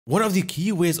One of the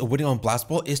key ways of winning on Blast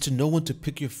Ball is to know when to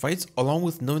pick your fights along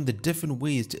with knowing the different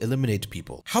ways to eliminate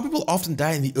people. How people often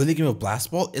die in the early game of Blast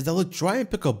Ball is that they'll try and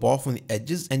pick a ball from the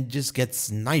edges and just get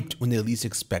sniped when they least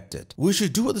expect it. What you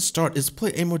should do at the start is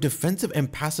play a more defensive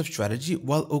and passive strategy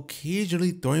while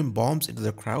occasionally throwing bombs into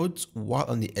the crowds while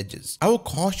on the edges. I will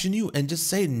caution you and just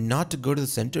say not to go to the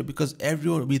center because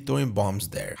everyone will be throwing bombs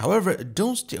there. However,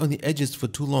 don't stay on the edges for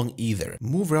too long either.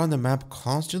 Move around the map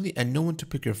constantly and know when to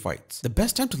pick your fights. The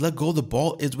best time to let go of the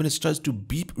ball is when it starts to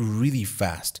beep really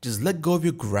fast. Just let go of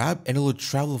your grab and it will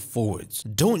travel forwards.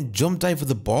 Don't jump dive for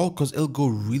the ball because it'll go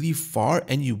really far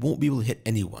and you won't be able to hit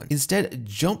anyone. Instead,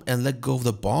 jump and let go of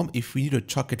the bomb if you need to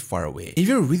chuck it far away. If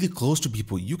you're really close to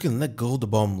people, you can let go of the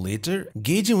bomb later.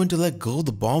 Gauging when to let go of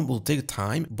the bomb will take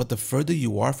time, but the further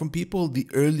you are from people, the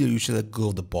earlier you should let go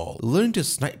of the ball. Learning to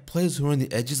snipe players who are on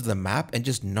the edges of the map and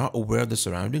just not aware of the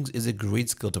surroundings is a great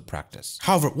skill to practice.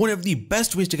 However, one of the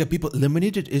best ways to get people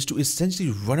eliminated is to essentially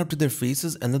run up to their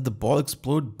faces and let the ball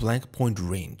explode blank point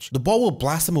range. The ball will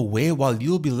blast them away while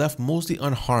you'll be left mostly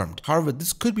unharmed. However,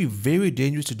 this could be very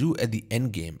dangerous to do at the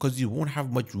end game because you won't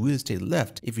have much real estate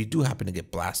left if you do happen to get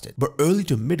blasted. But early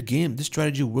to mid game, this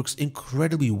strategy works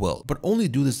incredibly well, but only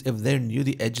do this if they're near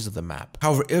the edges of the map.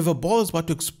 However, if a ball is about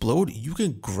to explode, you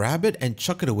can grab it and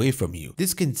chuck it away from you.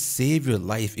 This can save your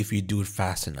life if you do it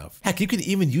fast enough. Heck, you can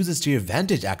even use this to your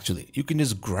advantage actually. You can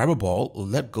just grab a ball,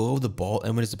 let go of the ball,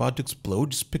 and when it's about to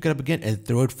explode, just pick it up again and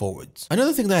throw it forwards.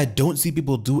 Another thing that I don't see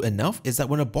people do enough is that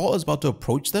when a ball is about to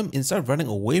approach them, instead of running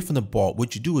away from the ball,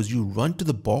 what you do is you run to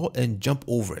the ball and jump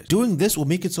over it. Doing this will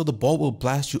make it so the ball will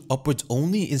blast you upwards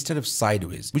only instead of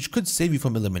sideways, which could save you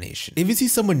from elimination. If you see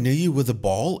someone near you with a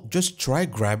ball, just try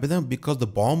grabbing them because the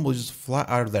bomb will just fly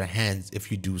out of their hands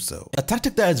if you do so. A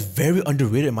tactic that is very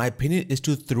underrated in my opinion is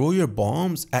to throw your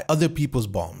bombs at other people's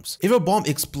bombs. If a bomb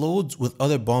explodes with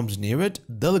other bombs near it,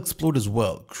 they'll explode as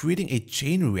well, creating a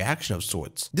chain reaction of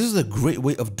sorts. This is a great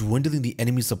way of dwindling the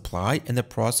enemy supply, and in the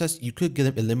process you could get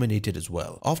them eliminated as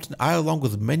well. Often I, along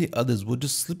with many others, would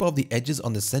just slip off the edges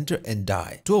on the center and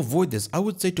die. To avoid this, I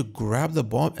would say to grab the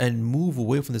bomb and move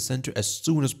away from the center as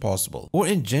soon as possible. Or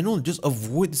in general, just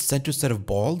avoid the center set of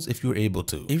balls if you're able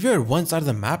to. If you're at one side of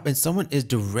the map and someone is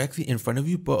directly in front of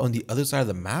you but on the other side of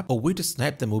the map, a way to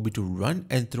snipe them will be to run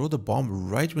and throw the bomb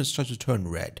right when it starts to turn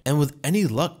red. And with any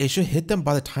luck, it should hit them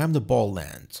by the time the ball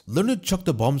lands. Learning to chuck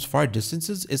the bombs far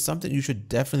distances is something you should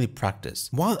definitely practice.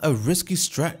 While a risky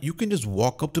strat, you can just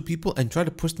walk up to people and try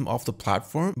to push them off the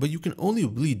platform, but you can only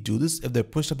really do this if they're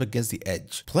pushed up against the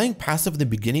edge. Playing passive in the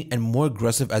beginning and more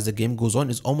aggressive as the game goes on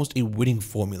is almost a winning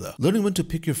formula. Learning when to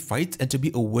pick your fights and to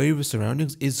be aware of your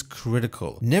surroundings is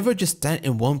critical. Never just stand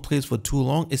in one place for too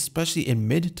long, especially in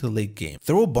mid to late game.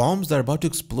 Throw bombs that are about to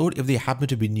explode if they happen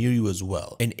to be near you as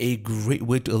well. And a great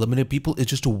way to eliminate people is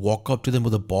just to walk up to them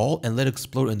with a ball and let it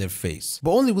explode in their face.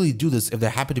 But only really do this if they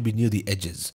happen to be near the edges.